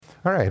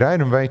All right, I'd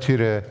invite you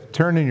to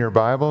turn in your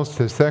Bibles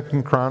to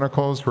 2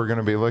 Chronicles. We're going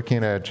to be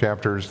looking at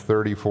chapters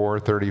 34,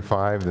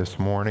 35 this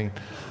morning.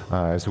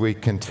 As we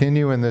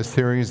continue in this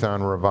series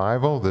on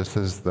revival, this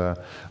is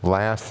the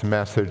last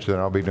message that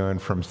I'll be doing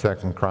from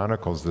 2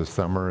 Chronicles this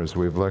summer, as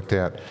we've looked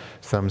at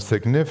some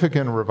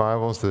significant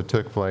revivals that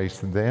took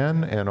place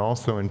then and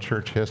also in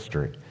church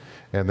history.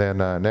 And then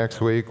next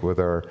week, with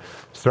our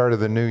start of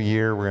the new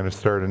year, we're going to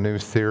start a new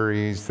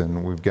series,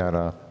 and we've got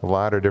a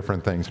lot of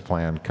different things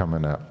planned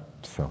coming up.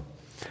 So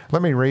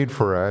let me read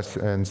for us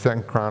in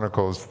 2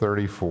 Chronicles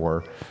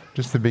 34,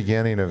 just the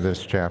beginning of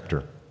this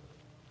chapter.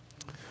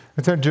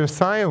 It said,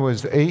 Josiah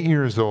was 8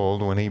 years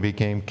old when he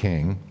became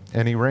king,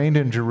 and he reigned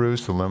in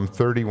Jerusalem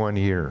 31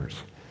 years.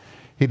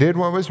 He did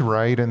what was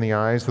right in the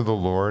eyes of the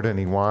Lord, and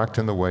he walked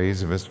in the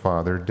ways of his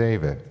father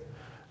David,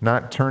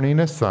 not turning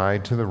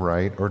aside to the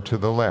right or to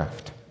the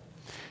left.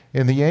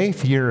 In the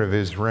 8th year of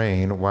his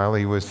reign, while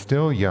he was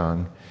still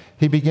young,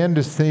 he began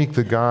to seek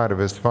the God of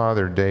his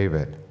father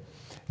David.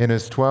 In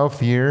his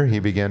 12th year, he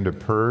began to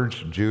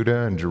purge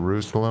Judah and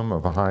Jerusalem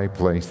of high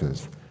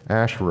places,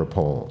 Asherah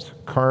poles,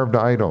 carved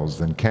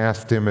idols, and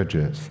cast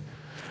images.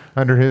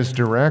 Under his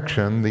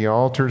direction, the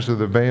altars of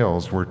the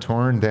Baals were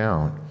torn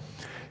down.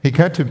 He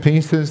cut to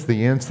pieces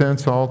the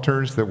incense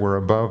altars that were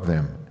above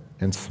them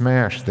and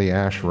smashed the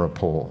Asherah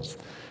poles,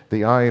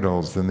 the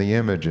idols, and the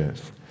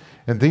images.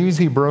 And these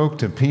he broke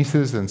to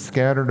pieces and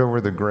scattered over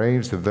the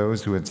graves of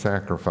those who had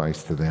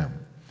sacrificed to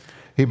them.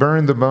 He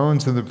burned the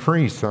bones of the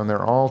priests on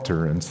their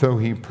altar, and so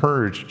he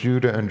purged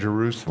Judah and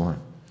Jerusalem.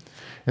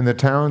 In the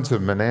towns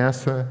of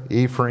Manasseh,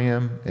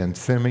 Ephraim, and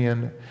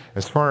Simeon,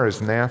 as far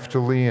as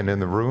Naphtali and in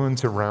the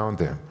ruins around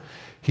them,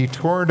 he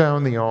tore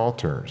down the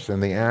altars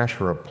and the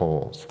Asherah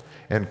poles,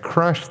 and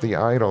crushed the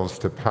idols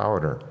to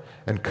powder,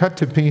 and cut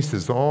to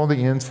pieces all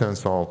the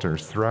incense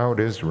altars throughout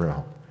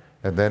Israel.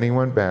 And then he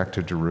went back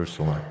to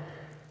Jerusalem.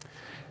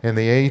 In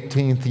the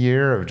 18th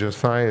year of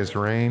Josiah's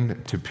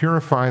reign, to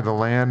purify the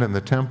land and the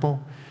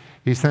temple,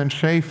 he sent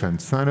Shaphan,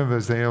 son of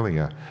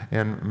Azaliah,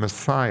 and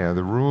Messiah,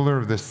 the ruler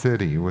of the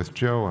city, with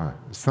Joah,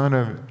 son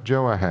of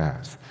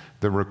Joahaz,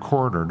 the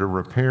recorder, to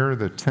repair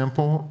the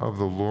temple of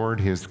the Lord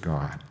his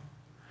God.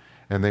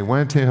 And they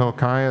went to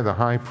Hilkiah the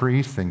high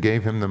priest and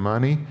gave him the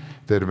money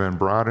that had been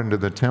brought into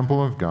the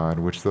temple of God,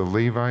 which the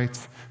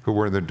Levites, who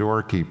were the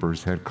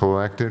doorkeepers, had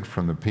collected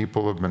from the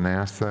people of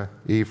Manasseh,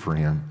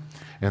 Ephraim,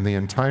 and the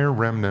entire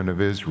remnant of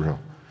Israel,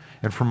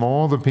 and from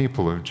all the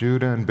people of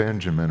Judah and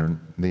Benjamin and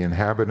the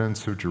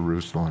inhabitants of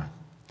Jerusalem.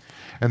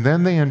 And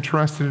then they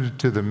entrusted it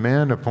to the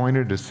men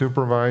appointed to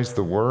supervise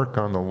the work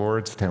on the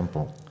Lord's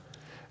temple.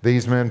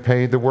 These men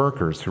paid the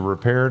workers who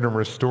repaired and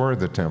restored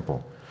the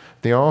temple.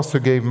 They also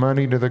gave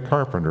money to the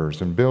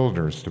carpenters and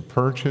builders to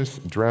purchase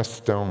dressed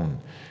stone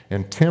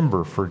and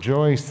timber for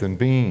joists and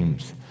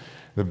beams,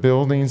 the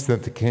buildings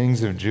that the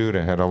kings of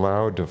Judah had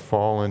allowed to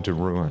fall into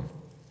ruin.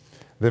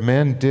 The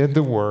men did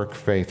the work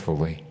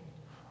faithfully.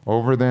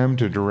 Over them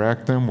to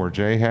direct them were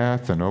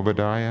Jahath and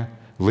Obadiah,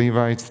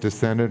 Levites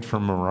descended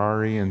from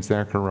Merari and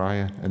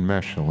Zechariah and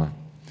Meshullam,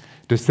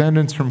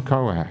 descendants from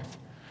Kohath.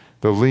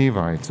 The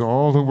Levites,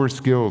 all who were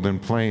skilled in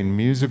playing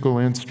musical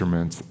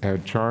instruments,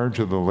 had charge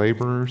of the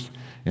laborers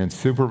and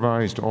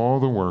supervised all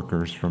the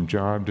workers from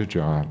job to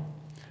job.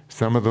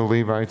 Some of the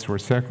Levites were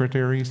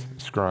secretaries,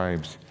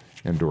 scribes,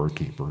 and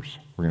doorkeepers.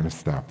 We're going to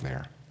stop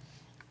there.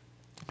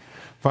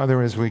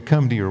 Father, as we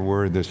come to your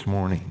word this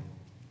morning,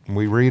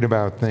 we read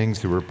about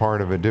things that were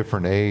part of a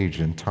different age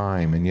and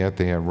time, and yet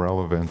they have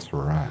relevance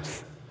for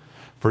us.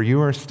 For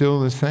you are still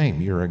the same.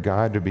 You're a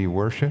God to be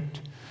worshiped.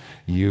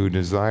 You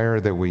desire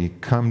that we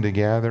come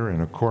together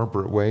in a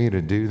corporate way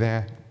to do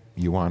that.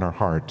 You want our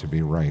heart to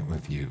be right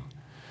with you.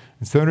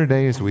 And so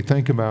today, as we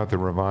think about the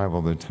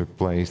revival that took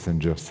place in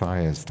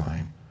Josiah's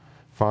time,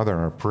 Father,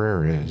 our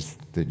prayer is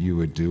that you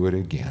would do it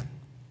again.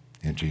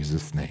 In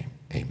Jesus' name,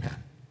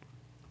 amen.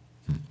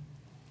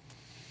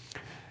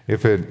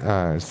 If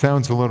it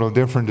sounds a little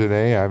different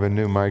today, I have a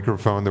new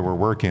microphone that we're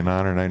working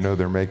on, and I know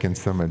they're making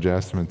some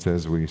adjustments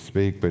as we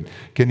speak, but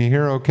can you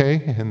hear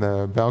okay in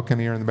the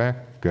balcony or in the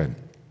back? Good.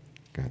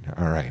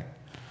 All right.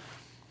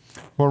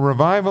 Well,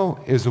 revival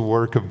is a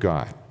work of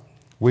God.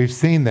 We've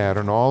seen that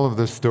in all of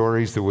the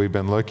stories that we've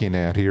been looking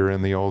at here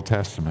in the Old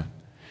Testament.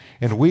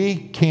 And we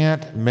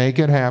can't make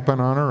it happen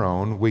on our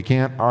own. We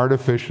can't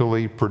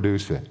artificially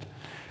produce it.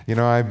 You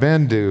know, I've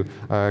been to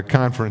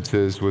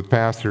conferences with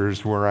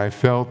pastors where I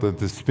felt that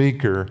the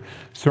speaker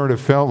sort of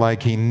felt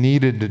like he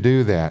needed to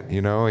do that.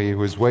 You know, he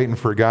was waiting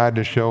for God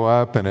to show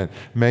up, and it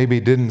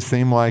maybe didn't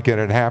seem like it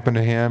had happened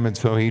to him, and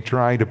so he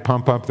tried to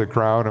pump up the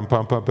crowd and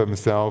pump up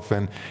himself,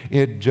 and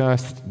it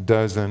just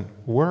doesn't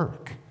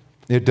work.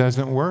 It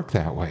doesn't work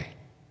that way.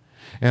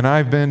 And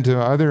I've been to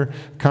other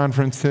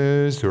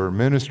conferences or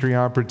ministry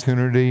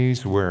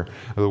opportunities where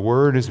the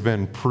word has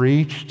been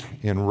preached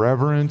in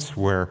reverence,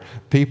 where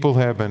people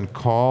have been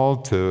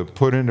called to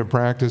put into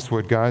practice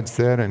what God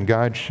said, and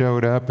God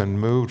showed up and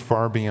moved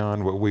far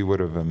beyond what we would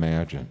have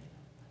imagined.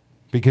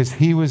 Because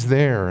he was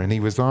there and he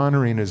was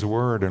honoring his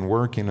word and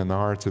working in the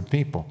hearts of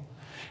people.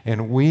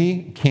 And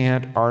we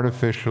can't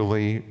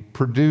artificially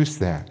produce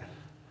that.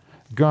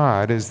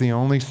 God is the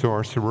only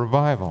source of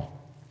revival.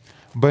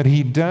 But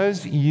He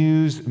does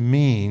use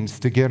means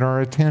to get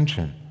our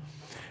attention.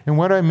 And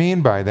what I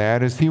mean by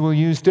that is He will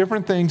use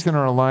different things in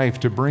our life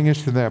to bring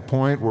us to that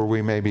point where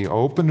we may be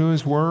open to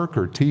His work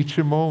or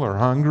teachable or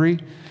hungry.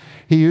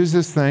 He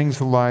uses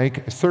things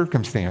like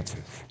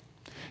circumstances.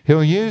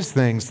 He'll use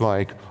things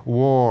like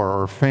war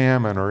or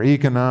famine or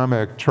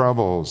economic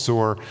troubles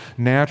or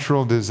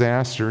natural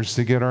disasters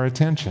to get our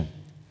attention.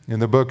 In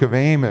the book of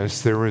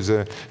Amos, there was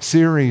a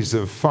series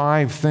of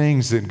 5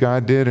 things that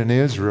God did in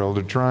Israel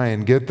to try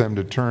and get them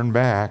to turn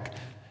back,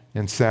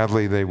 and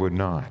sadly they would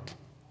not.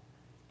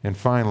 And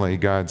finally,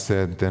 God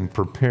said, "Then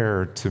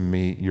prepare to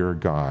meet your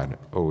God,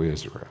 O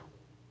Israel."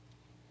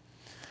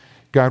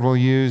 God will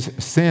use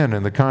sin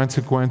and the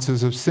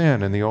consequences of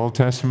sin in the Old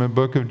Testament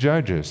book of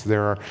Judges.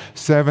 There are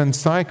 7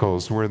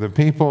 cycles where the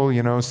people,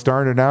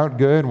 started out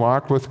good,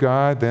 walked with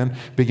God, then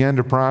began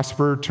to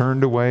prosper,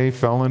 turned away,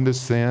 fell into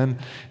sin,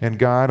 and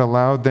God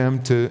allowed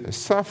them to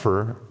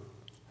suffer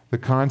the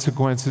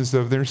consequences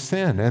of their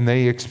sin. And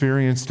they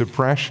experienced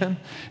oppression,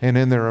 and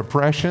in their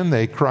oppression,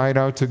 they cried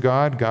out to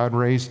God. God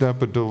raised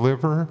up a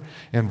deliverer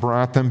and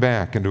brought them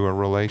back into a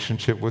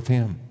relationship with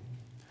Him.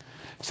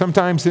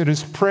 Sometimes it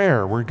is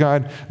prayer, where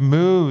God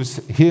moves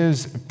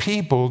His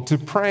people to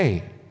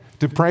pray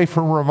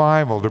for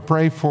revival, to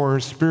pray for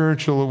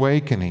spiritual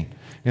awakening.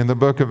 In the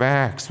book of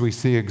Acts, we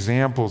see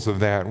examples of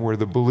that, where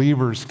the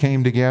believers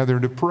came together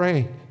to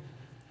pray.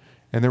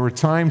 And there were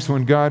times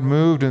when God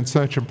moved in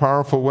such a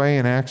powerful way.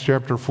 In Acts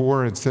chapter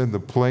 4, it said the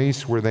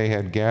place where they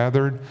had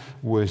gathered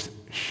was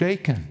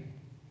shaken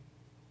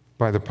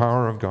by the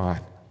power of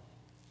God.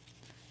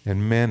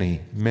 And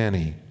many,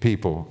 many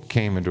people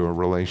came into a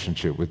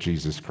relationship with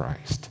Jesus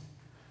Christ.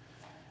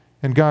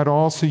 And God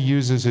also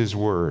uses His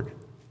Word,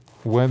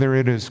 whether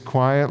it is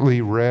quietly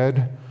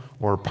read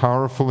or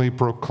powerfully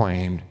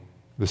proclaimed.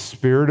 The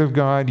Spirit of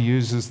God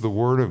uses the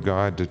Word of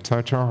God to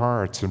touch our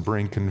hearts and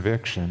bring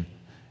conviction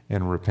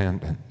and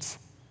repentance.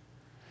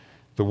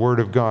 The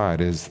Word of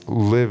God is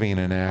living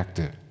and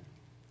active.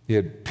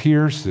 It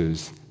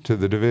pierces to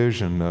the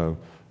division of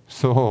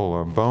soul,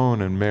 of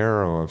bone and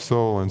marrow, of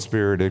soul and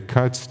spirit. It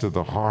cuts to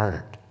the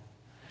heart.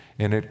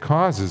 And it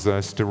causes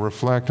us to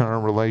reflect on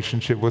our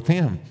relationship with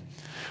Him.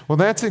 Well,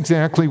 that's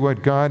exactly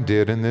what God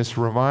did in this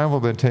revival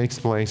that takes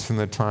place in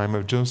the time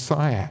of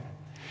Josiah.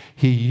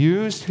 He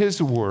used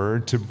His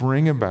Word to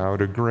bring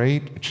about a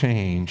great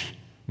change,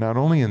 not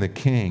only in the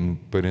king,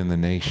 but in the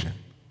nation.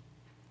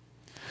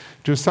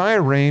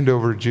 Josiah reigned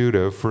over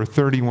Judah for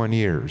 31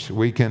 years.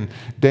 We can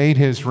date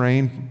his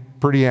reign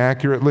pretty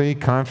accurately,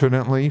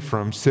 confidently,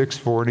 from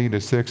 640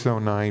 to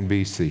 609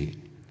 BC.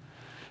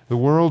 The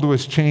world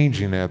was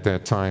changing at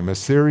that time.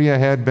 Assyria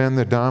had been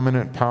the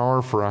dominant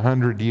power for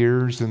 100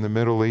 years in the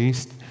Middle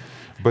East,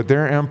 but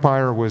their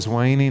empire was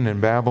waning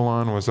and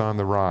Babylon was on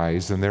the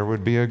rise, and there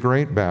would be a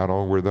great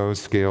battle where those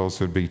scales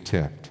would be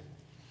tipped.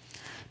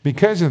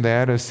 Because of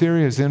that,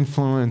 Assyria's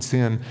influence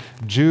in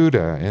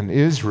Judah and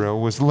Israel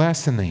was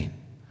lessening.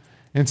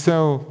 And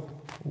so,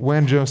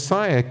 when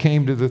Josiah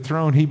came to the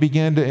throne, he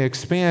began to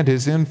expand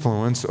his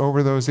influence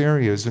over those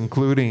areas,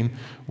 including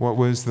what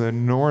was the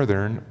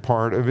northern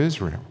part of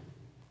Israel.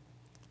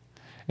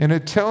 And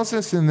it tells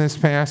us in this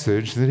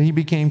passage that he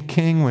became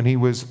king when he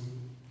was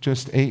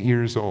just 8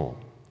 years old.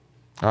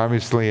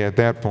 Obviously, at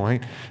that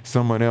point,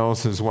 someone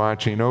else is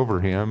watching over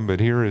him,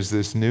 but here is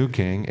this new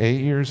king, 8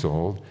 years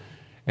old.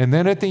 And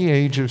then at the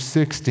age of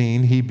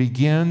 16, he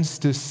begins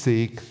to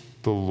seek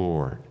the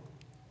Lord.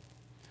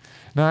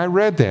 Now, I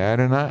read that,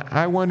 and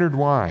I wondered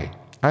why.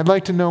 I'd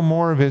like to know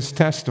more of his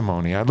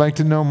testimony. I'd like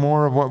to know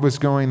more of what was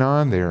going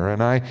on there.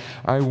 And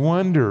I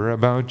wonder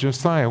about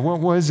Josiah. What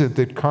was it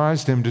that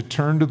caused him to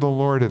turn to the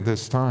Lord at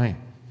this time?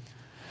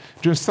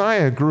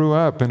 Josiah grew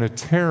up in a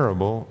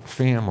terrible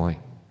family.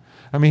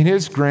 I mean,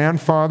 his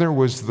grandfather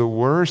was the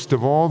worst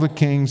of all the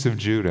kings of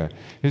Judah.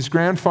 His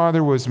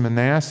grandfather was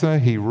Manasseh.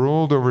 He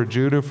ruled over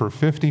Judah for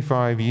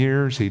 55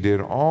 years. He did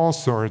all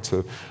sorts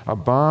of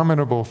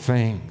abominable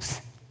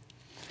things.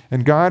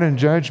 And God in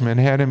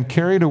judgment had him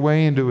carried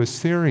away into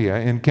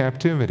Assyria in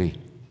captivity.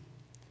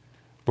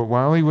 But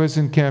while he was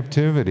in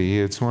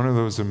captivity, it's one of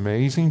those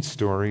amazing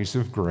stories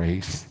of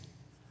grace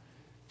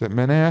that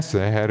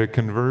Manasseh had a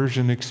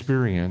conversion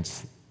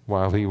experience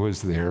while he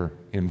was there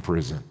in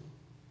prison.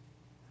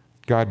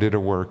 God did a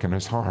work in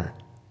his heart.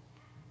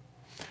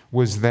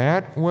 Was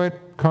that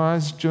what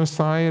caused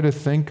Josiah to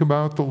think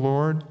about the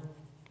Lord?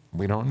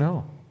 We don't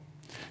know.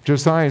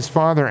 Josiah's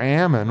father,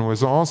 Ammon,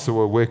 was also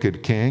a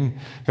wicked king.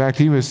 In fact,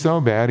 he was so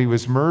bad, he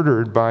was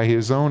murdered by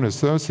his own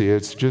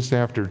associates just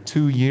after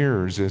 2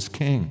 years as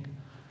king.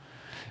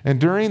 And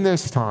during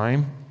this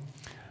time,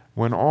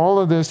 when all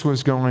of this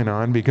was going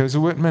on, because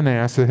of what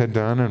Manasseh had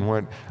done and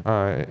what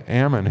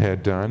Ammon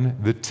had done,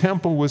 the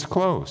temple was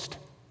closed.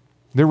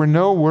 There were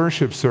no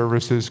worship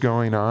services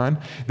going on.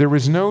 There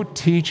was no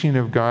teaching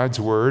of God's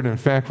word. In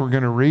fact, we're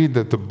going to read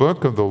that the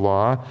book of the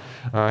law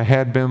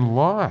had been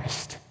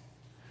lost.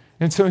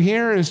 And so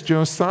here is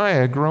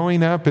Josiah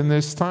growing up in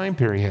this time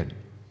period.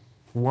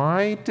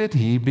 Why did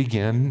he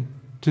begin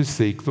to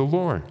seek the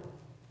Lord?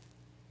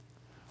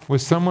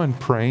 Was someone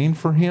praying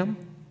for him?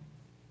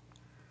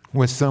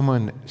 Was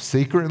someone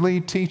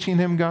secretly teaching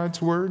him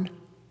God's word?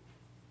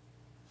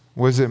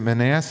 Was it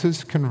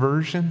Manasseh's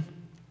conversion?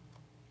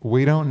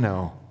 We don't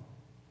know.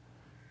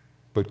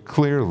 But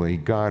clearly,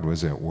 God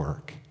was at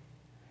work.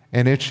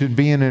 And it should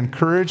be an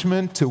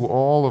encouragement to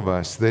all of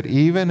us that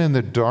even in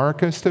the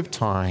darkest of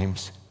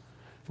times,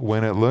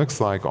 when it looks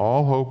like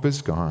all hope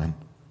is gone,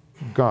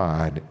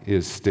 God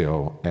is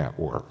still at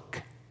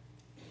work.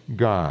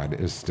 God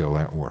is still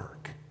at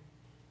work.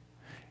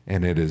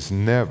 And it is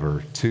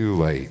never too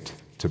late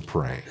to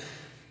pray.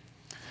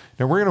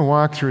 Now, we're going to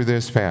walk through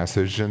this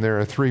passage, and there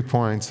are 3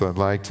 points I'd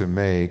like to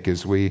make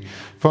as we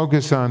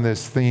focus on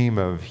this theme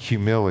of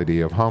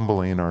humility, of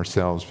humbling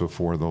ourselves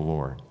before the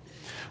Lord.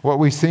 What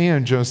we see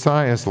in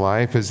Josiah's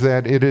life is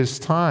that it is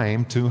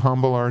time to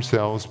humble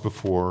ourselves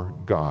before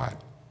God.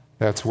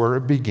 That's where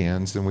it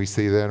begins, and we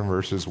see that in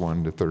verses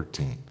 1 to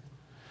 13.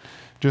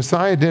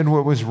 Josiah did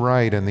what was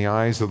right in the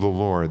eyes of the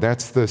Lord.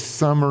 That's the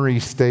summary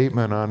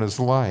statement on his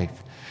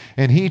life.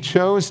 And he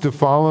chose to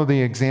follow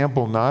the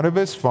example not of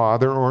his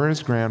father or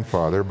his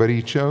grandfather, but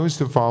he chose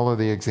to follow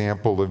the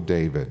example of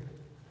David,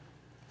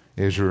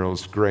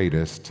 Israel's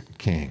greatest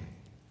king.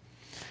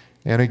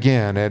 And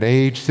again, at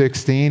age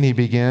 16, he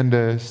began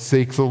to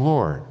seek the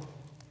Lord.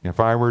 If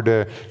I were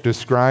to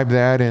describe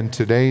that in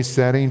today's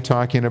setting,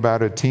 talking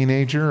about a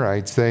teenager,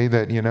 I'd say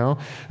that,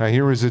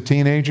 here was a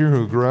teenager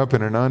who grew up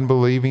in an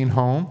unbelieving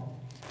home.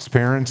 His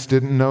parents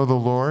didn't know the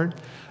Lord.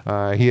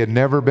 He had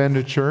never been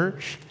to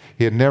church.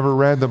 He had never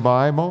read the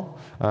Bible.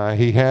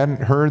 He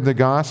hadn't heard the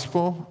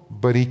gospel,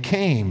 but he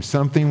came.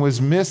 Something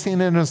was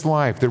missing in his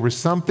life. There was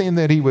something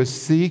that he was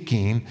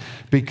seeking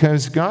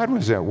because God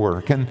was at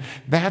work. And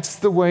that's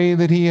the way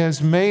that he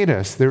has made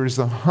us. There is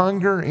a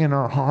hunger in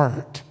our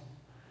heart.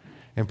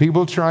 And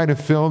people try to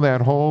fill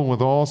that hole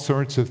with all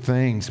sorts of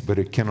things, but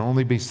it can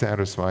only be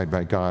satisfied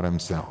by God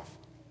himself.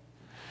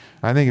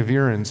 I think if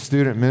you're in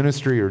student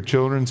ministry or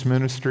children's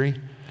ministry,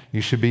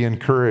 you should be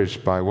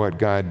encouraged by what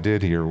God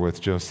did here with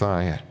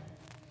Josiah.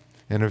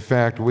 And in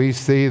fact, we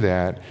see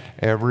that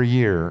every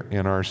year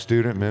in our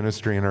student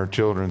ministry and our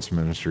children's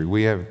ministry.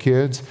 We have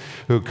kids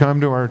who come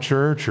to our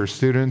church or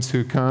students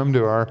who come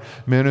to our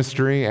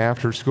ministry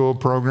after school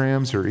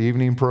programs or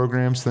evening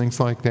programs, things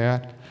like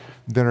that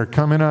are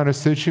coming out of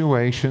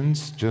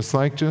situations, just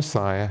like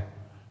Josiah,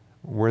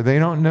 where they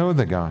don't know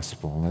the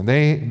gospel. And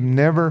they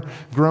never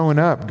grown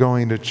up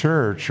going to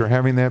church or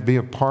having that be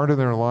a part of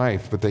their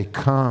life, but they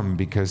come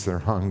because they're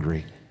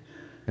hungry.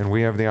 And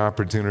we have the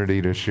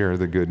opportunity to share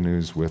the good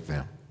news with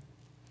them.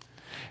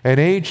 At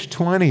age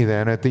 20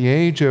 then, at the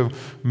age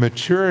of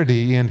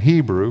maturity in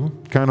Hebrew,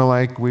 kind of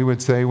like we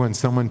would say when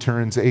someone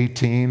turns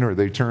 18 or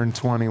they turn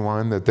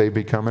 21, that they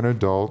become an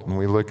adult, and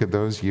we look at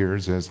those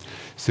years as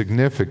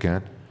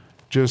significant,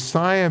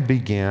 Josiah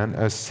began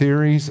a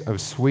series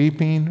of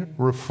sweeping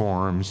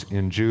reforms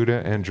in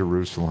Judah and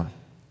Jerusalem.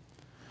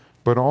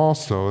 But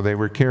also, they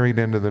were carried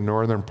into the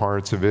northern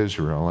parts of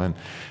Israel. And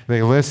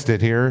they listed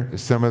here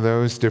some of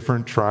those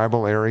different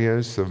tribal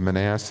areas of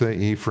Manasseh,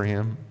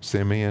 Ephraim,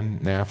 Simeon,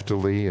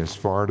 Naphtali, as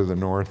far to the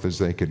north as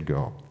they could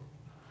go.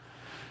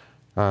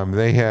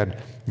 They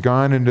had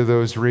gone into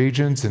those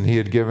regions, and he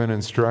had given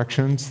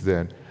instructions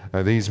that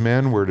these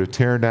men were to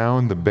tear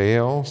down the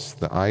Baals,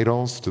 the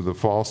idols to the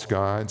false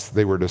gods.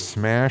 They were to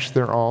smash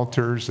their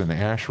altars and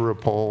Asherah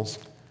poles.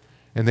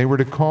 And they were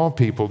to call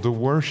people to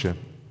worship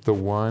the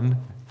one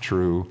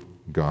true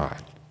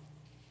God.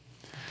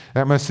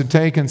 That must have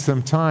taken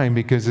some time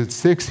because it's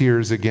 6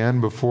 years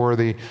again before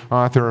the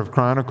author of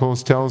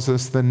Chronicles tells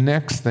us the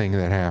next thing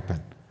that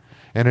happened.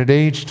 And at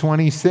age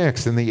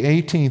 26, in the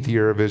 18th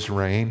year of his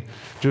reign,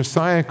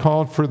 Josiah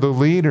called for the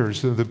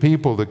leaders of the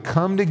people to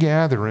come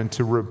together and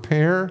to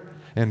repair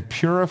and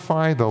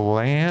purify the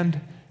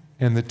land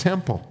and the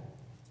temple.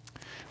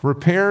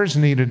 Repairs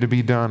needed to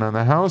be done on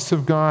the house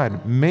of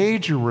God.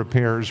 Major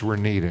repairs were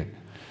needed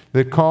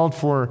that called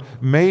for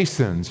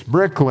masons,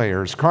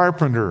 bricklayers,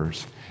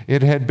 carpenters.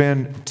 It had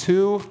been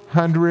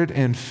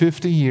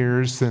 250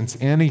 years since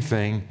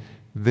anything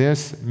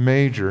this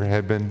major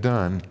had been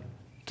done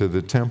to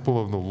the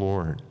temple of the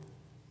Lord.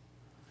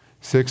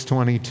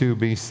 622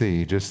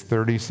 BC, just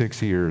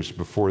 36 years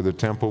before the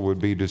temple would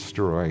be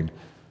destroyed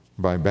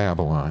by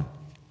Babylon.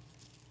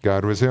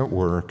 God was at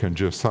work, and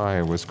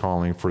Josiah was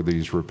calling for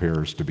these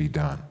repairs to be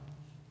done.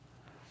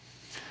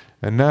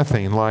 And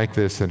nothing like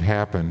this had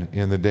happened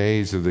in the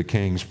days of the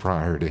kings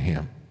prior to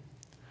him.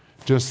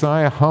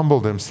 Josiah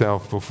humbled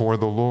himself before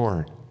the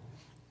Lord.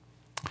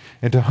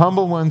 And to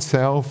humble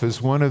oneself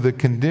is one of the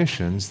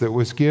conditions that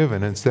was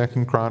given in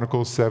 2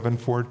 Chronicles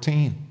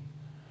 7:14.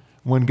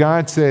 When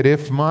God said,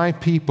 if my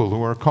people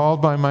who are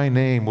called by my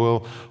name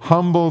will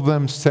humble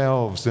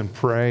themselves and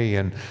pray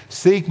and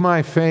seek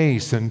my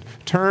face and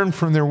turn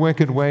from their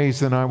wicked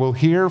ways, then I will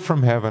hear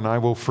from heaven, I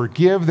will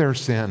forgive their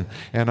sin,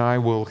 and I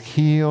will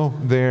heal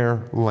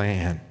their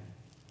land.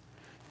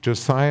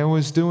 Josiah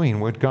was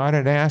doing what God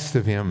had asked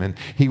of him, and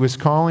he was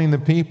calling the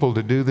people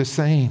to do the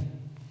same.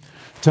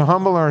 To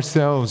humble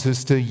ourselves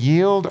is to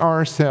yield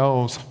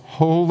ourselves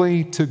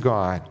wholly to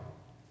God,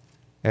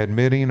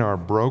 admitting our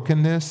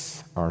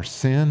brokenness, our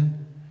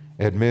sin,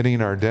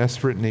 admitting our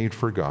desperate need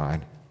for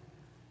God,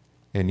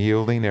 and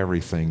yielding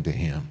everything to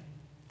Him.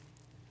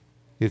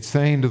 It's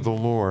saying to the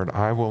Lord,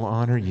 I will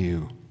honor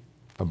you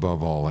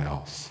above all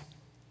else.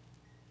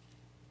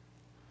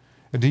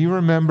 Do you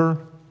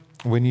remember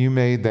when you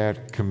made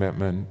that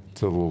commitment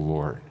to the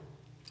Lord?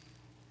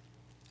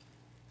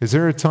 Is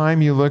there a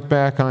time you look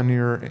back on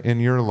in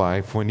your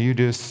life when you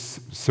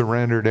just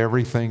surrendered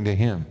everything to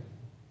Him?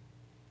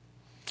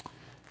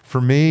 For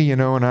me,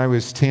 when I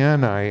was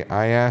 10, I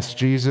asked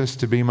Jesus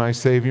to be my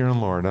Savior and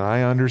Lord. And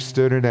I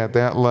understood it at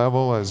that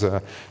level as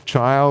a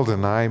child,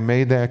 and I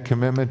made that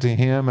commitment to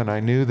Him, and I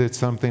knew that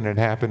something had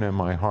happened in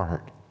my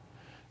heart.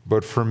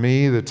 But for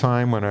me, the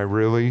time when I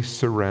really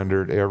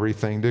surrendered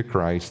everything to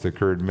Christ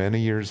occurred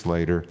many years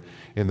later,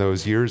 in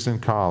those years in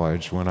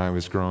college when I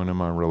was growing in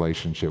my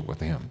relationship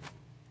with Him.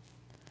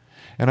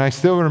 And I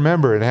still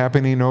remember it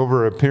happening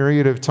over a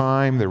period of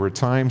time. There were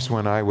times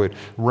when I would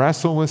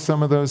wrestle with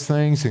some of those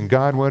things, and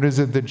God, what is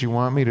it that you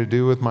want me to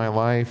do with my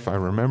life? I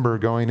remember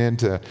going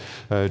into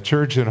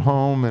church at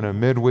home in a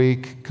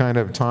midweek kind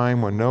of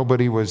time when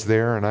nobody was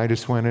there, and I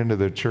just went into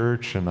the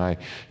church, and I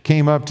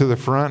came up to the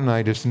front, and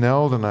I just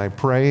knelt, and I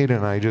prayed,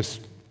 and I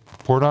just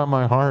poured out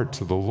my heart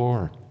to the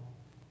Lord.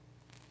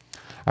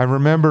 I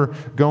remember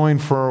going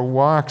for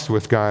walks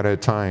with God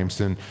at times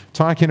and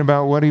talking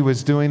about what He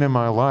was doing in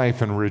my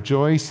life and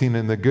rejoicing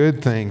in the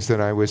good things that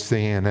I was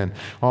seeing, and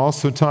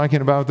also talking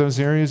about those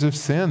areas of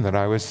sin that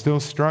I was still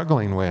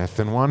struggling with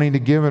and wanting to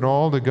give it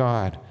all to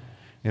God.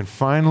 And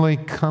finally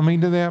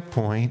coming to that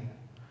point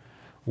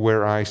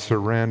where I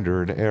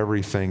surrendered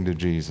everything to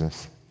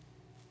Jesus.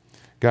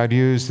 God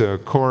used a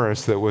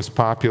chorus that was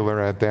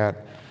popular at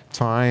that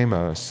time,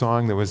 a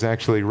song that was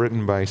actually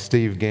written by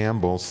Steve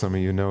Gamble. Some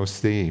of you know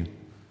Steve.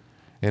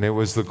 And it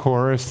was the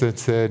chorus that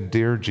said,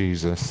 Dear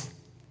Jesus,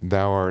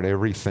 Thou art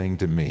everything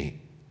to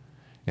me,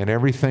 and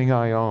everything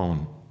I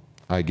own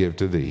I give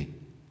to Thee,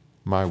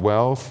 my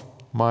wealth,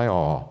 my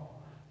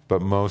all,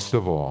 but most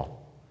of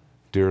all,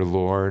 dear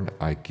Lord,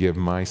 I give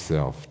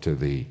myself to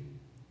Thee.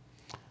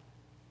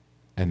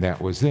 And that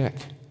was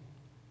it.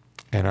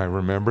 And I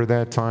remember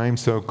that time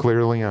so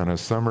clearly on a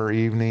summer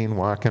evening,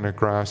 walking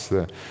across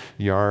the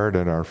yard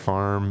at our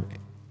farm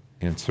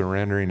and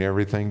surrendering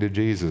everything to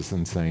Jesus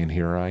and saying,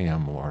 Here I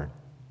am, Lord.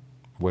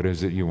 What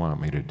is it you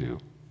want me to do?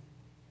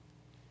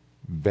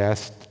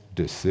 Best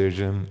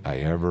decision I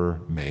ever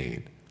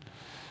made.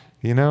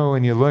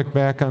 When you look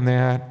back on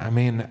that,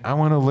 I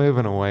want to live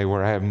in a way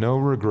where I have no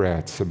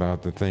regrets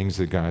about the things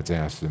that God's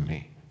asked of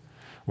me.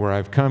 Where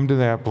I've come to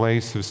that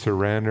place of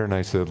surrender and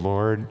I said,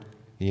 Lord,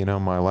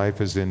 my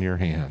life is in your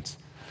hands.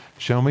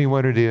 Show me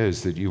what it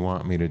is that you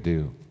want me to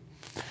do.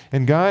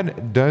 And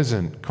God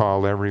doesn't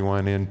call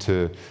everyone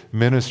into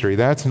ministry.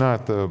 That's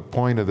not the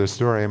point of the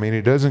story.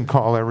 He doesn't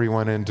call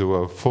everyone into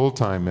a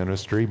full-time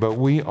ministry, but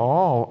we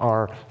all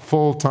are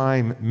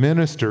full-time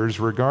ministers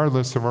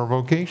regardless of our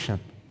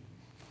vocation.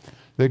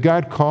 That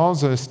God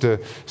calls us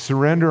to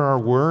surrender our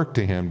work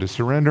to Him, to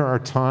surrender our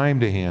time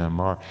to Him,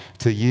 or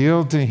to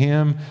yield to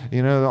Him,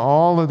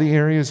 all of the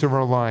areas of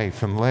our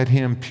life and let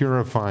Him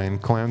purify and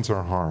cleanse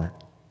our heart.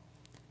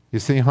 You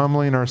see,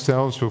 humbling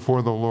ourselves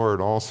before the Lord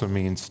also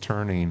means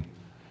turning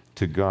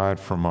to God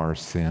from our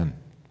sin.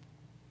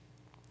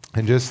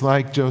 And just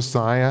like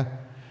Josiah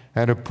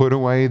had to put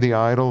away the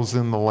idols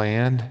in the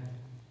land,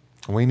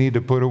 we need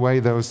to put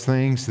away those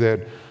things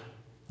that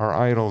are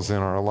idols in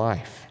our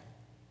life.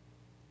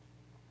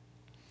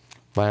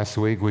 Last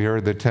week we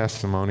heard the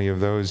testimony of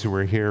those who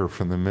were here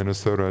from the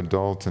Minnesota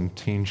Adult and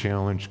Teen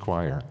Challenge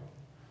Choir.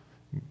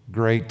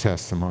 Great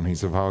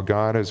testimonies of how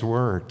God has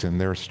worked in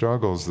their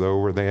struggles, though,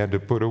 where they had to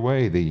put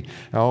away the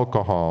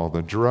alcohol,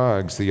 the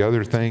drugs, the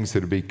other things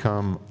that have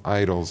become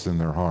idols in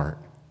their heart.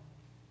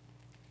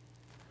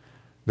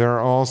 There are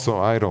also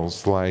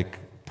idols like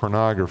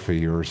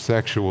pornography or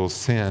sexual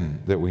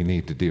sin that we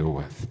need to deal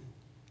with.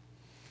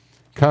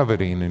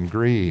 Coveting and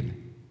greed,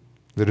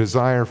 the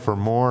desire for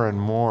more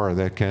and more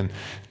that can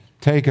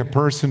take a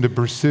person to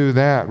pursue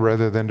that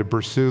rather than to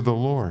pursue the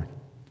Lord.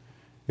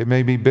 It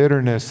may be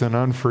bitterness and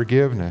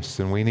unforgiveness,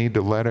 and we need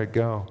to let it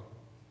go.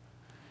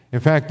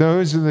 In fact,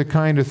 those are the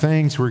kind of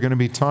things we're going to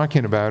be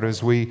talking about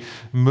as we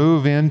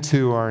move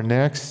into our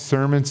next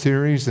sermon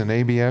series, an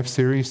ABF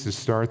series to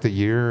start the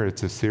year.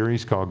 It's a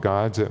series called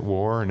God's at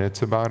War, and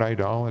it's about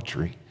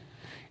idolatry.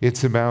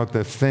 It's about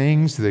the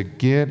things that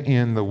get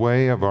in the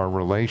way of our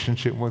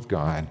relationship with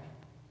God,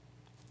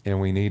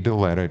 and we need to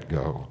let it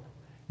go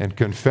and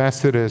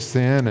confess it as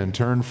sin and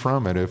turn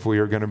from it if we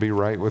are going to be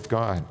right with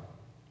God.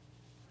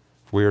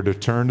 We are to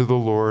turn to the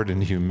Lord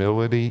in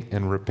humility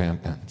and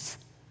repentance.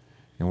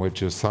 And what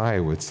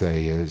Josiah would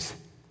say is,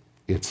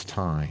 it's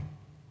time.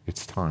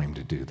 It's time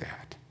to do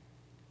that.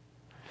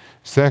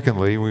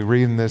 Secondly, we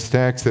read in this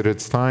text that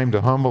it's time to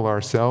humble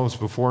ourselves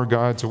before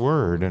God's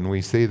Word, and we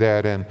see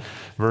that in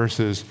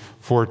verses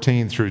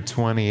 14 through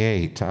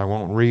 28. I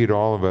won't read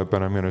all of it,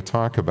 but I'm going to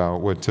talk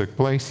about what took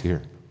place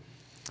here.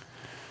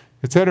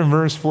 It said in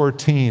verse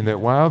 14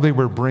 that while they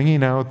were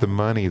bringing out the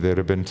money that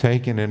had been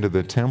taken into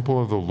the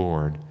temple of the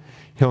Lord,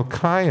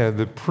 Hilkiah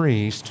the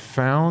priest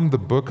found the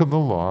book of the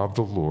law of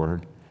the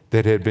Lord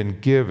that had been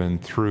given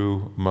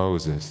through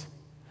Moses.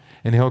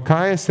 And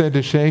Hilkiah said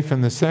to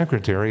Shaphan the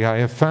secretary, I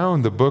have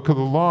found the book of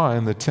the law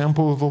in the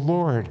temple of the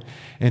Lord.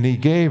 And he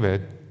gave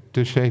it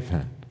to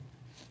Shaphan.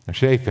 Now,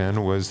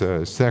 Shaphan was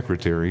a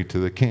secretary to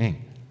the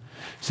king.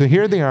 So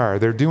here they are.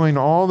 They're doing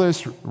all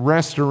this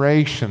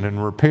restoration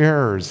and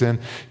repairs. And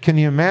can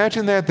you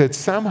imagine that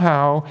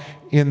somehow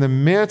in the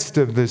midst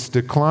of this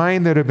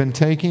decline that had been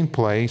taking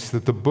place,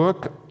 that the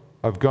book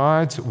of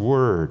God's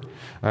Word,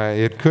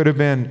 it could have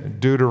been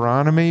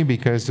Deuteronomy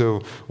because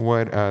of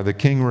what the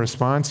king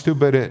responds to,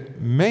 but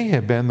it may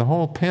have been the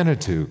whole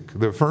Pentateuch,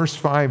 the first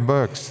 5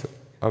 books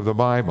of the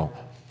Bible.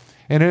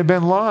 And it had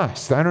been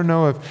lost. I don't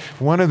know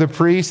if one of the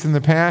priests in the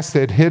past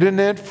had hidden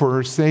it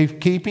for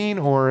safekeeping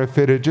or if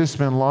it had just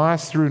been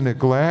lost through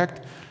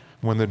neglect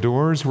when the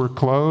doors were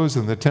closed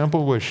and the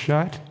temple was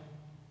shut.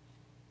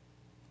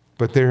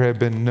 But there had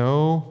been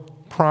no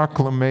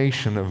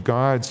proclamation of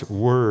God's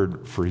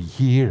Word for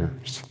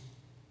years.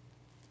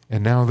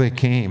 And now they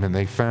came and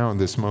they found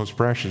this most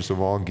precious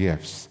of all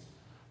gifts,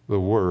 the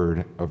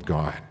Word of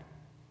God.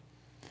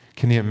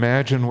 Can you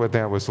imagine what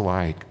that was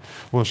like?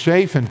 Well,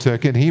 Shaphan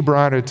took it, he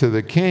brought it to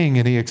the king,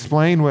 and he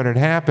explained what had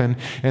happened,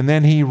 and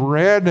then he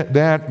read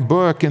that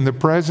book in the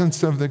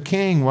presence of the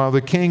king while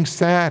the king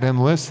sat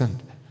and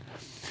listened.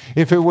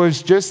 If it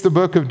was just the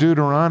book of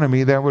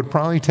Deuteronomy, that would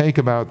probably take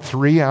about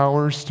 3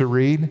 hours to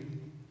read.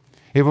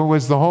 If it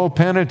was the whole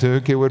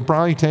Pentateuch, it would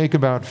probably take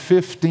about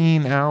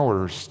 15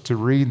 hours to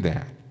read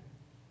that.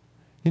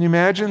 Can you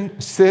imagine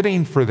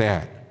sitting for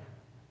that?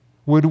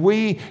 Would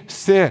we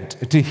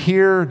sit to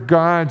hear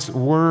God's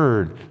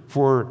Word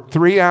for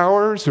 3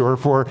 hours or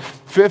for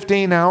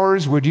 15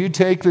 hours? Would you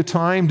take the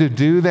time to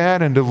do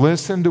that and to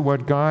listen to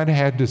what God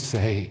had to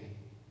say?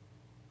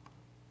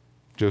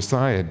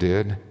 Josiah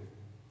did.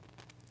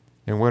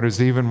 And what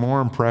is even more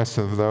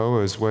impressive,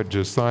 though, is what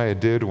Josiah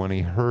did when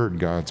he heard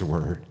God's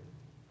Word.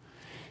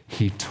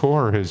 He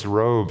tore his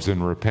robes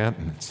in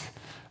repentance,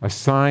 a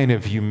sign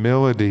of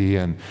humility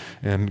and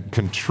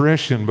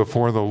contrition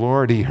before the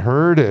Lord. He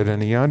heard it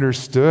and he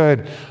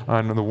understood,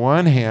 on the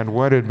one hand,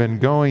 what had been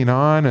going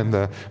on and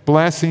the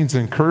blessings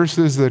and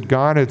curses that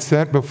God had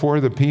set before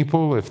the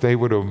people if they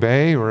would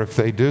obey or if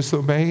they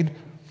disobeyed.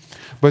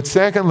 But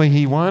secondly,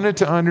 he wanted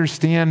to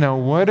understand, now,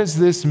 what does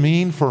this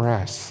mean for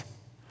us?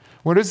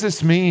 What does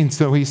this mean?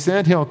 So he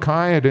sent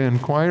Hilkiah to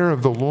inquire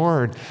of the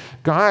Lord.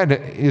 God,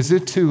 is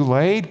it too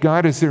late?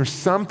 God, is there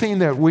something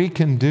that we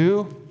can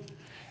do?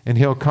 And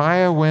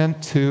Hilkiah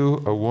went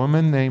to a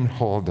woman named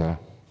Huldah,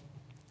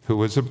 who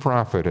was a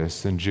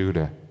prophetess in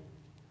Judah.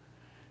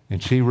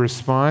 And she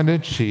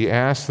responded, she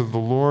asked of the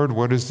Lord,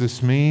 what does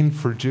this mean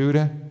for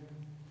Judah?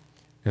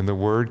 And the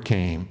word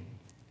came.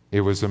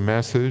 It was a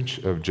message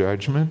of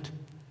judgment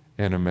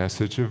and a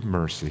message of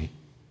mercy.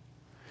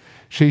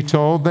 She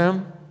told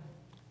them,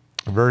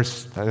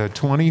 verse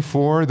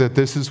 24, that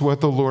this is what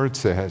the Lord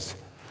says.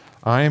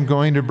 I am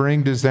going to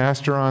bring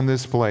disaster on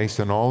this place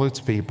and all its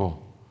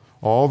people.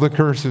 All the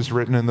curses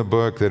written in the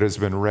book that has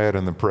been read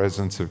in the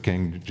presence of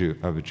King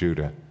of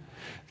Judah.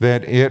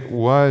 That it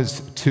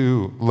was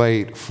too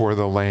late for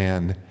the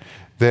land.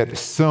 That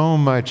so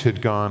much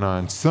had gone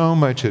on, so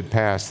much had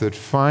passed, that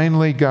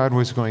finally God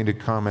was going to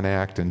come and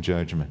act in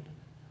judgment.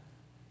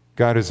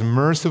 God is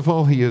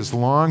merciful, He is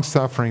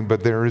long-suffering,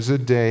 but there is a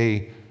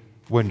day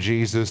when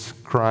Jesus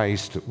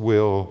Christ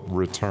will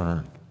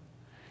return.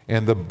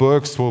 And the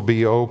books will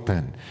be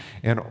open.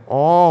 And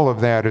all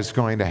of that is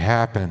going to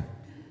happen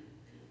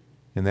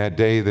in that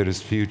day that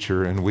is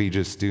future, and we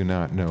just do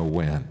not know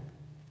when.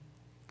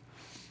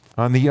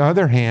 On the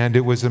other hand,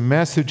 it was a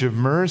message of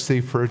mercy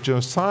for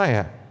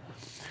Josiah.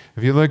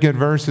 If you look at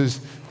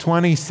verses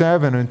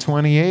 27 and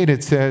 28,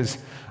 it says,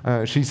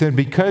 she said,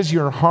 because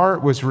your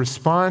heart was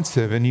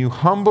responsive and you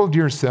humbled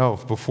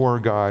yourself before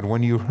God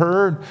when you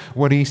heard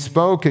what He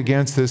spoke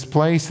against this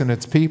place and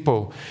its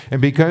people,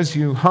 and because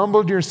you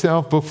humbled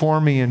yourself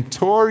before me and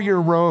tore your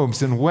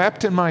robes and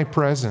wept in my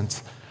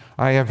presence,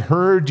 I have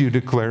heard you,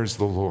 declares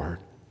the Lord.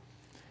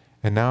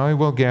 And now I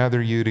will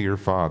gather you to your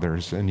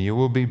fathers, and you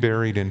will be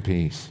buried in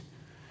peace.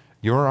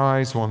 Your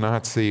eyes will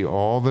not see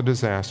all the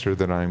disaster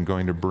that I am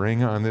going to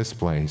bring on this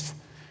place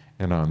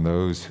and on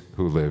those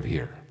who live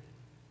here.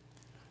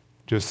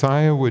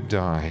 Josiah would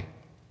die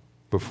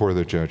before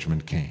the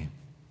judgment came.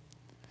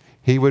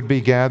 He would be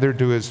gathered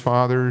to his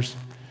fathers,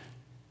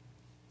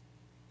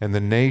 and the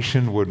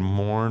nation would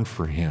mourn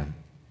for him.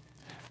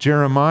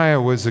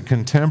 Jeremiah was a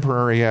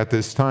contemporary at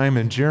this time,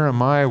 and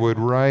Jeremiah would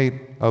write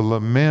a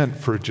lament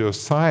for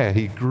Josiah.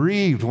 He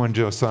grieved when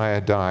Josiah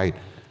died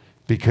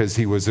because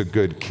he was a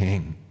good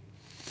king.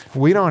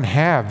 We don't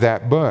have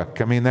that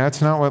book. I mean,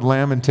 that's not what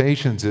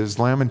Lamentations is.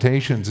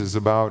 Lamentations is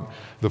about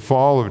the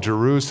fall of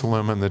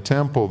Jerusalem and the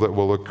temple that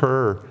will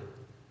occur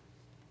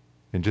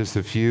in just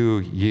a few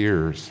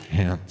years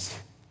hence.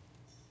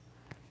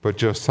 But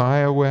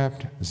Josiah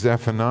wept,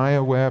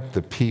 Zephaniah wept,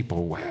 the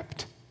people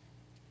wept.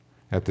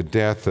 at the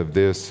death of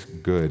this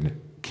good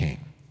king.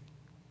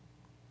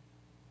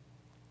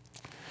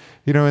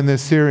 You know, in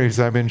this series,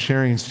 I've been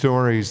sharing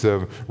stories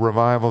of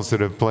revivals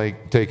that have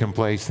taken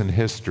place in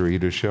history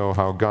to show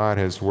how God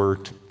has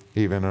worked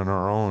even in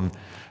our own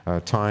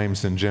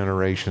times and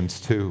generations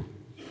too.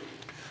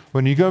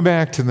 When you go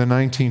back to the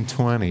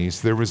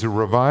 1920s, there was a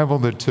revival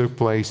that took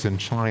place in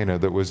China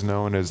that was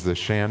known as the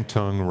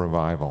Shantung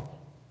Revival.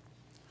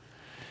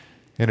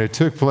 And it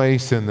took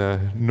place in the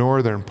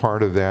northern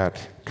part of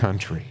that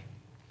country.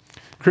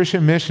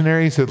 Christian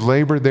missionaries had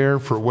labored there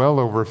for well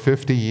over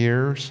 50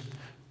 years.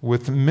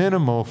 With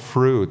minimal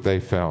fruit, they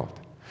felt.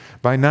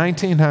 By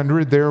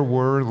 1900, there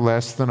were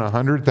less than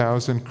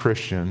 100,000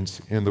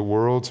 Christians in the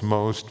world's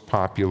most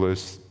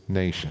populous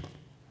nation.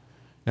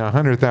 Now,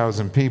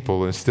 100,000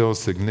 people is still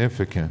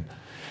significant,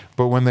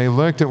 but when they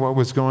looked at what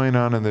was going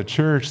on in the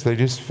church, they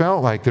just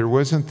felt like there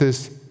wasn't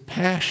this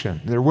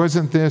passion. There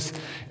wasn't this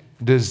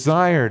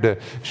desire to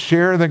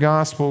share the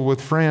gospel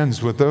with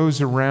friends, with those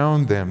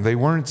around them. They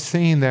weren't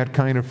seeing that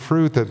kind of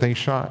fruit that they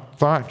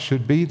thought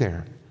should be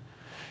there.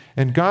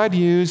 And God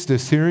used a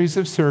series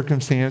of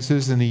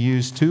circumstances, and He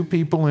used two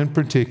people in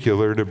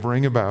particular to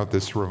bring about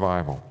this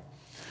revival.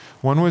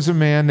 One was a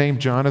man named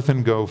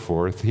Jonathan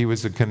Goforth. He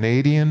was a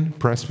Canadian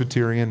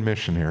Presbyterian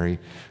missionary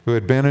who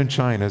had been in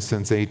China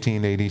since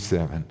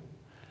 1887.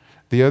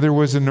 The other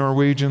was a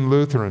Norwegian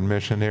Lutheran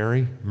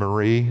missionary,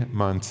 Marie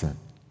Munson.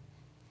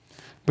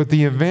 But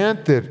the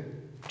event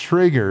that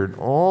triggered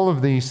all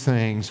of these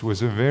things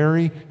was a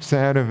very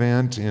sad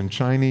event in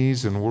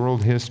Chinese and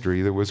world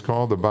history that was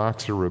called the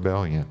Boxer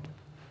Rebellion,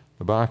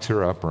 the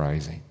Boxer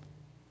Uprising.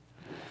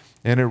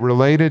 And it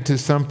related to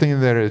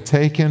something that had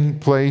taken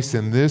place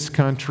in this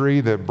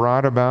country that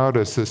brought about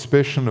a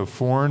suspicion of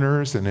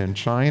foreigners, and in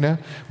China,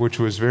 which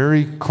was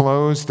very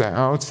closed to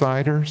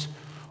outsiders,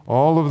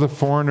 all of the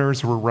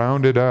foreigners were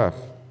rounded up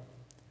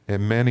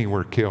and many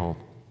were killed.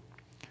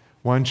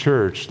 One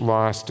church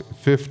lost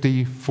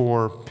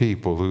 54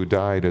 people who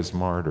died as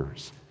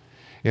martyrs.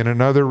 In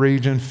another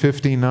region,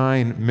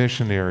 59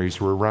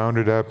 missionaries were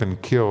rounded up and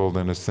killed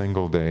in a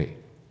single day.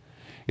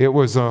 It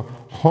was a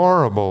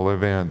horrible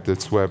event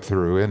that swept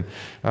through. In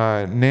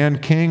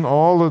Nanking,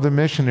 all of the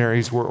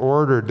missionaries were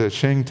ordered to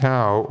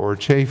Qingtao or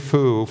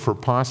Chefoo for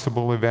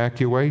possible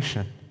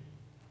evacuation.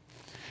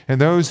 And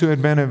those who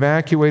had been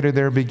evacuated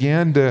there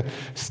began to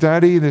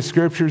study the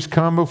scriptures,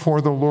 come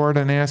before the Lord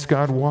and ask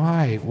God,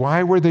 why?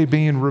 Why were they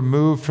being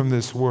removed from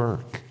this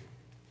work?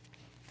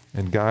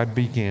 And God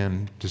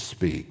began to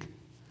speak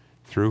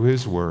through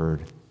His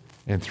word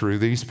and through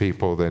these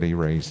people that He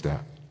raised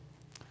up.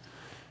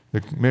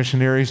 The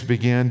missionaries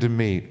began to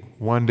meet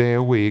one day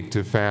a week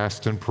to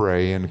fast and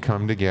pray and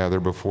come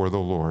together before the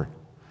Lord.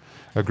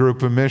 A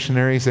group of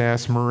missionaries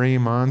asked Marie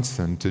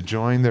Munson to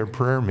join their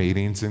prayer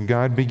meetings, and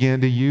God began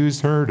to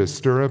use her to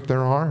stir up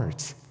their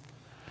hearts.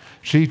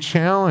 She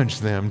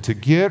challenged them to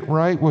get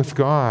right with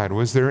God.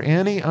 Was there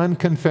any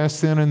unconfessed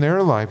sin in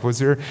their life? Was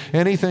there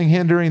anything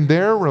hindering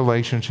their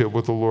relationship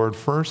with the Lord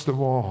first of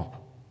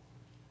all?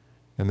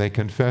 And they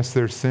confessed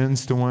their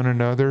sins to one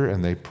another,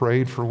 and they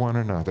prayed for one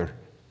another,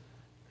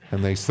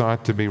 and they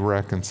sought to be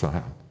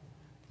reconciled.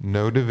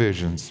 No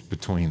divisions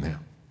between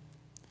them.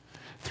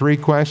 3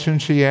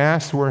 questions she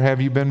asked were, have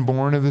you been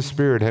born of the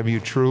Spirit? Have you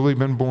truly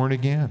been born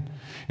again?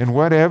 And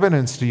what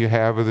evidence do you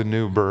have of the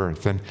new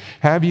birth? And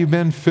have you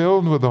been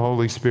filled with the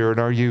Holy Spirit?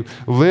 Are you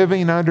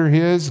living under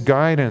His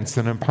guidance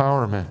and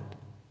empowerment?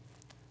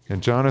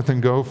 And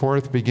Jonathan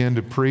Goforth began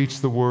to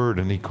preach the word,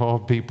 and he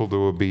called people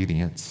to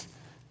obedience,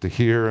 to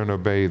hear and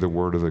obey the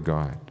word of the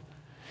God.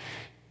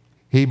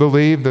 He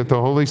believed that the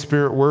Holy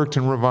Spirit worked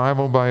in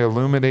revival by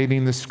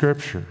illuminating the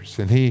Scriptures.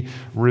 And he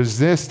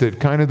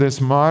resisted kind of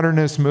this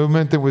modernist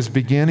movement that was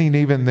beginning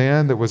even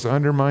then, that was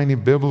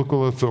undermining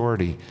biblical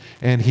authority.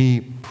 And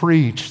he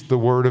preached the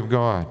Word of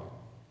God.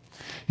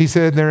 He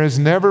said, there has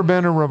never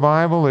been a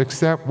revival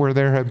except where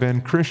there have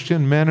been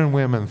Christian men and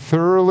women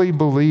thoroughly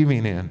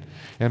believing in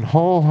and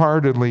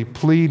wholeheartedly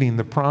pleading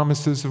the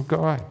promises of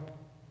God.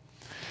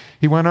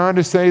 He went on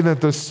to say that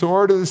the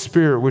sword of the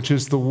Spirit, which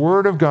is the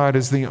Word of God,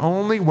 is the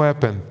only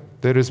weapon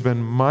that has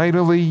been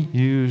mightily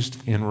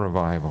used in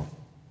revival.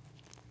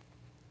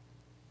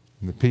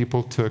 And the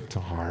people took to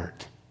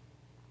heart.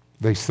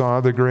 They saw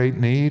the great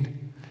need.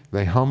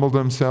 They humbled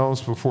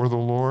themselves before the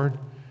Lord,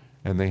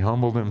 and they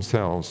humbled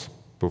themselves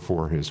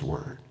before His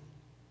Word.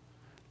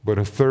 But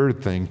a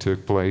third thing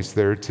took place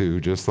there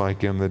too, just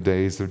like in the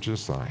days of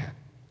Josiah.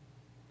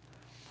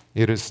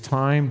 It is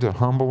time to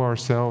humble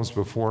ourselves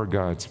before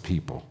God's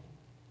people.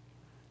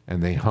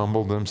 And they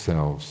humbled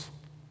themselves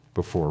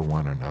before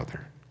one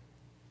another.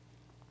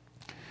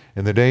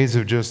 In the days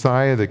of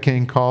Josiah, the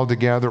king called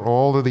together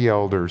all of the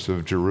elders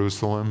of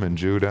Jerusalem and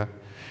Judah.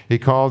 He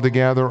called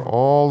together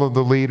all of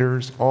the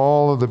leaders,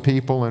 all of the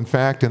people. In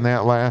fact, in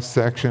that last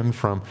section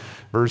from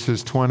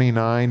verses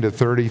 29 to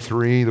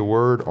 33, the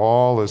word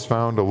all is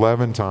found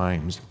 11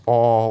 times.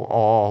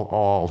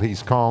 All.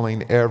 He's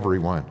calling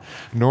everyone.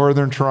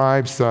 Northern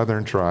tribes,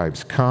 southern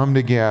tribes, come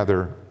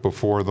together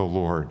before the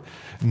Lord.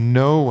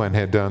 No one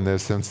had done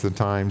this since the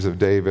times of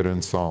David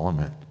and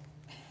Solomon.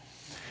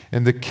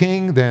 And the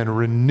king then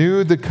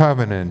renewed the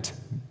covenant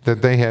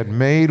that they had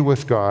made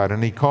with God,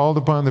 and he called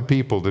upon the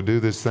people to do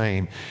the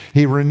same.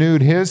 He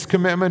renewed his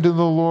commitment to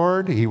the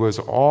Lord. He was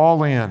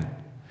all in.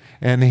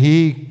 And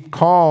he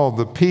called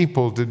the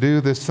people to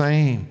do the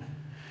same.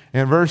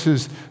 In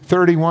verses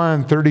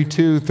 31,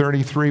 32,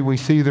 33, we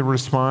see the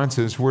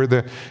responses where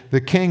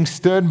the king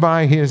stood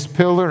by his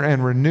pillar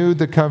and renewed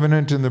the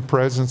covenant in the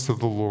presence of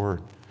the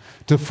Lord,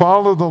 to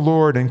follow the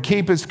Lord and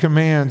keep his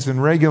commands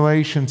and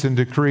regulations and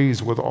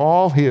decrees with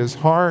all his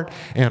heart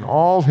and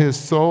all his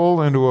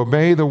soul, and to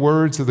obey the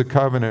words of the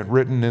covenant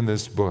written in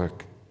this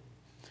book.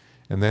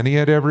 And then he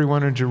had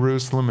everyone in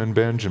Jerusalem and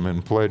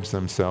Benjamin pledge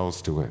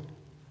themselves to it.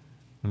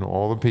 And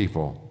all the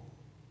people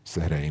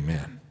said,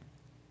 Amen.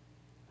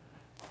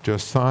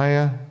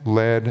 Josiah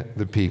led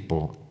the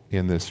people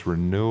in this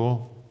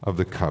renewal of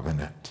the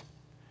covenant.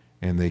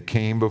 And they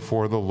came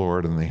before the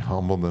Lord and they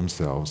humbled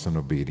themselves in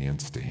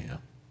obedience to him.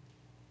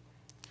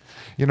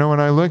 You know, when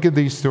I look at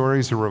these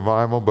stories of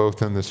revival,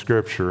 both in the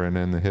scripture and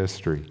in the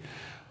history,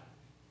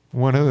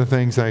 one of the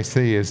things I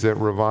see is that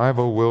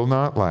revival will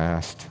not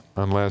last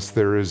unless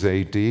there is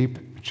a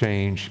deep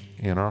change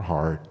in our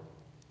heart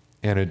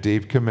and a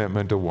deep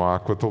commitment to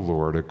walk with the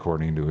Lord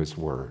according to his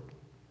word.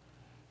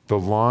 The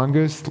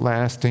longest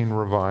lasting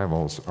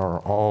revivals are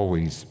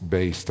always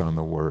based on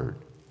the word.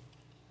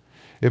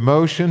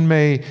 Emotion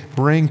may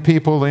bring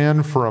people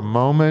in for a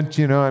moment,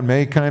 it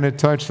may kind of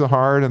touch the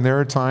heart, and there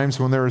are times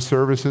when there are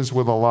services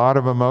with a lot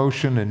of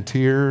emotion and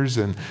tears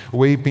and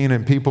weeping,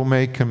 and people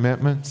make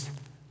commitments,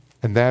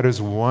 and that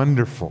is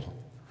wonderful.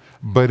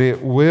 But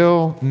it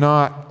will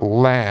not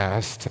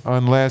last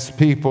unless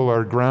people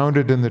are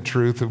grounded in the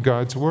truth of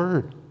God's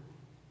word.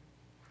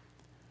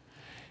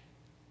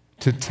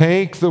 To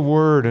take the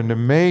word and to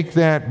make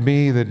that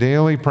be the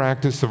daily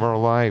practice of our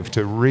life,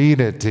 to read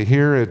it, to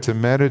hear it, to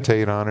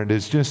meditate on it,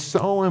 is just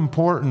so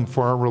important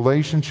for our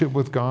relationship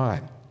with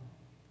God.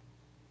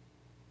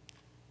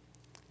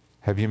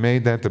 Have you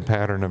made that the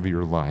pattern of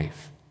your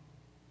life?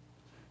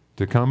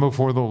 To come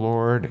before the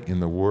Lord in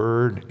the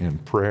word, in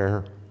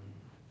prayer,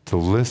 to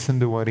listen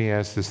to what he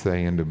has to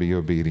say and to be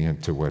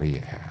obedient to what he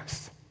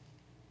asks.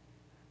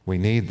 We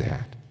need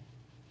that.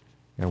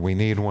 And we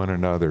need one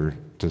another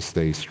to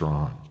stay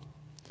strong.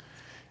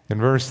 In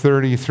verse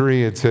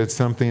 33, it said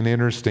something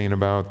interesting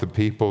about the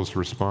people's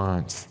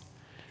response.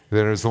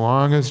 That as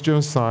long as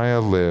Josiah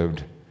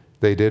lived,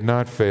 they did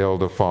not fail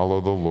to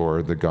follow the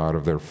Lord, the God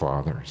of their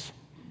fathers.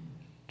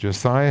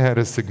 Josiah had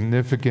a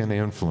significant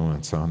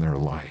influence on their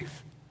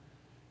life,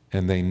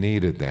 and they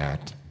needed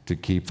that to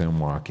keep them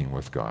walking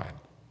with God.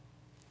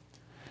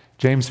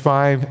 James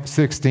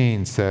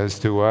 5:16 says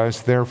to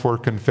us, therefore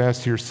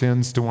confess your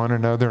sins to one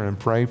another and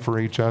pray for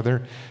each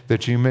other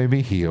that you may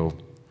be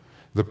healed.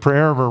 The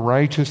prayer of a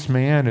righteous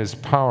man is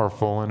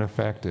powerful and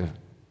effective.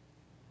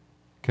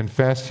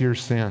 Confess your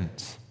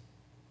sins.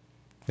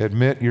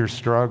 Admit your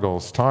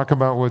struggles. Talk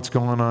about what's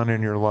going on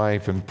in your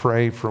life and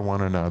pray for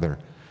one another.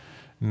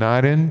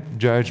 Not in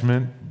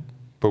judgment,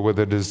 but with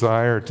a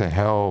desire to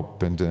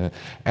help and to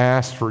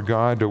ask for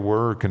God to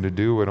work and to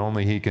do what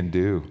only he can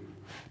do.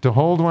 To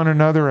hold one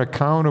another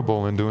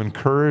accountable and to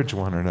encourage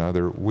one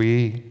another.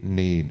 We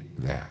need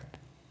that.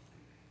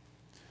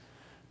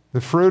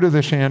 The fruit of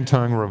the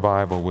Shantung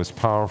revival was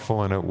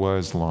powerful and it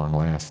was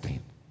long-lasting.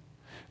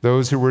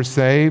 Those who were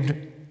saved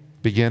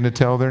began to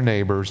tell their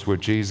neighbors what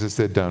Jesus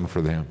had done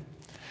for them.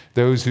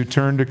 Those who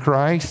turned to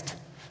Christ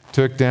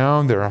took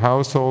down their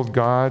household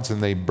gods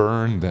and they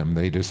burned them,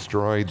 they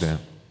destroyed them.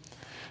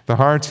 The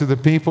hearts of the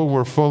people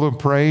were full of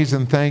praise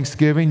and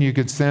thanksgiving. You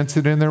could sense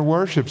it in their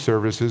worship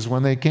services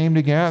when they came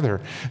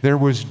together. There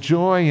was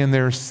joy in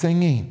their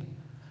singing.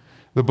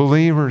 The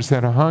believers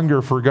had a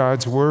hunger for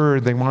God's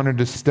word. They wanted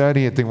to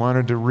study it. They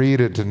wanted to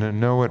read it and to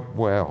know it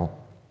well.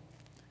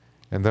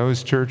 And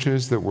those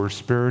churches that were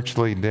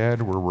spiritually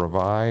dead were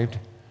revived,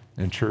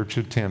 and church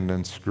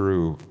attendance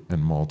grew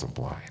and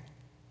multiplied.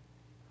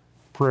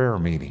 Prayer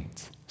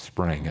meetings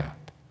sprang up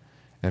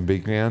and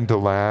began to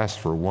last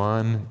for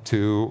 1,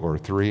 2, or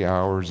 3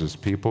 hours as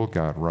people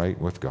got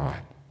right with God.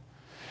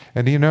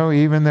 And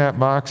even that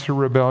Boxer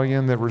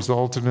rebellion that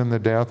resulted in the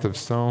death of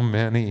so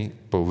many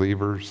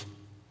believers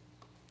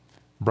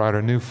brought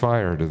a new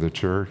fire to the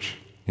church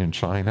in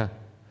China,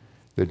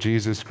 that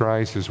Jesus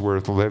Christ is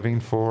worth living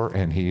for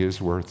and he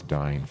is worth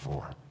dying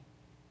for.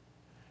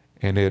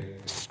 And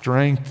it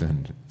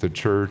strengthened the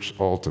church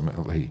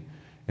ultimately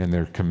in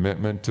their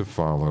commitment to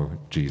follow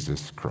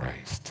Jesus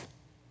Christ.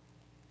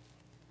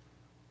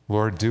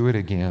 Lord, do it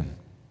again.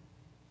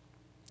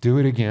 Do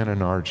it again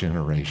in our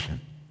generation.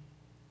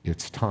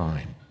 It's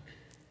time.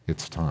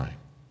 It's time.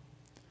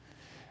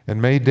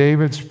 And may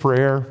David's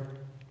prayer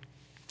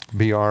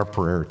be our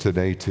prayer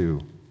today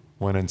too,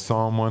 when in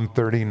Psalm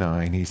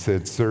 139 he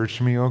said, search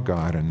me, O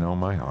God, and know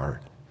my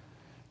heart.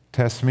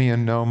 Test me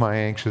and know my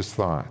anxious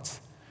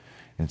thoughts,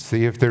 and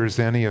see if there's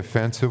any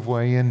offensive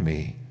way in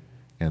me,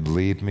 and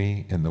lead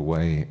me in the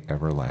way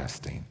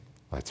everlasting.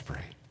 Let's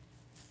pray.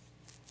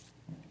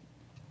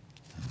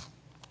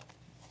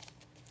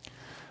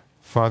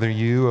 Father,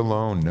 you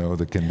alone know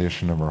the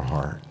condition of our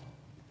heart.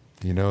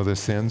 You know the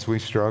sins we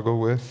struggle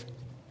with.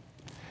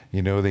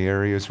 You know the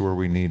areas where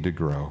we need to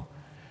grow.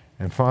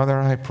 And Father,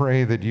 I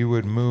pray that you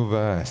would move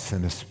us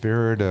in a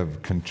spirit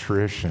of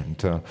contrition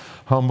to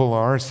humble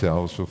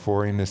ourselves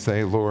before you and to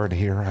say, Lord,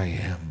 here I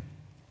am.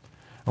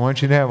 I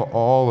want you to have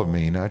all of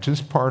me, not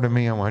just part of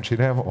me. I want you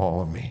to have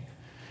all of me.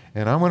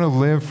 And I want to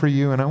live for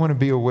you, and I want to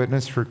be a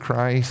witness for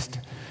Christ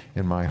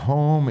in my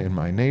home, in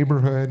my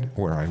neighborhood,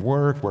 where I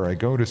work, where I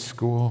go to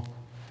school.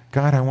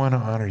 God, I want to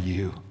honor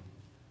you.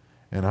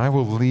 And I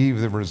will leave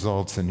the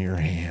results in your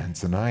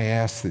hands. And I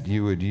ask that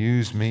you would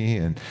use me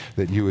and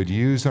that you would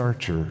use our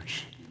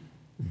church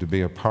to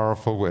be a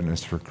powerful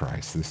witness for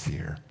Christ this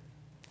year.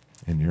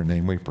 In your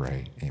name we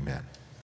pray, amen.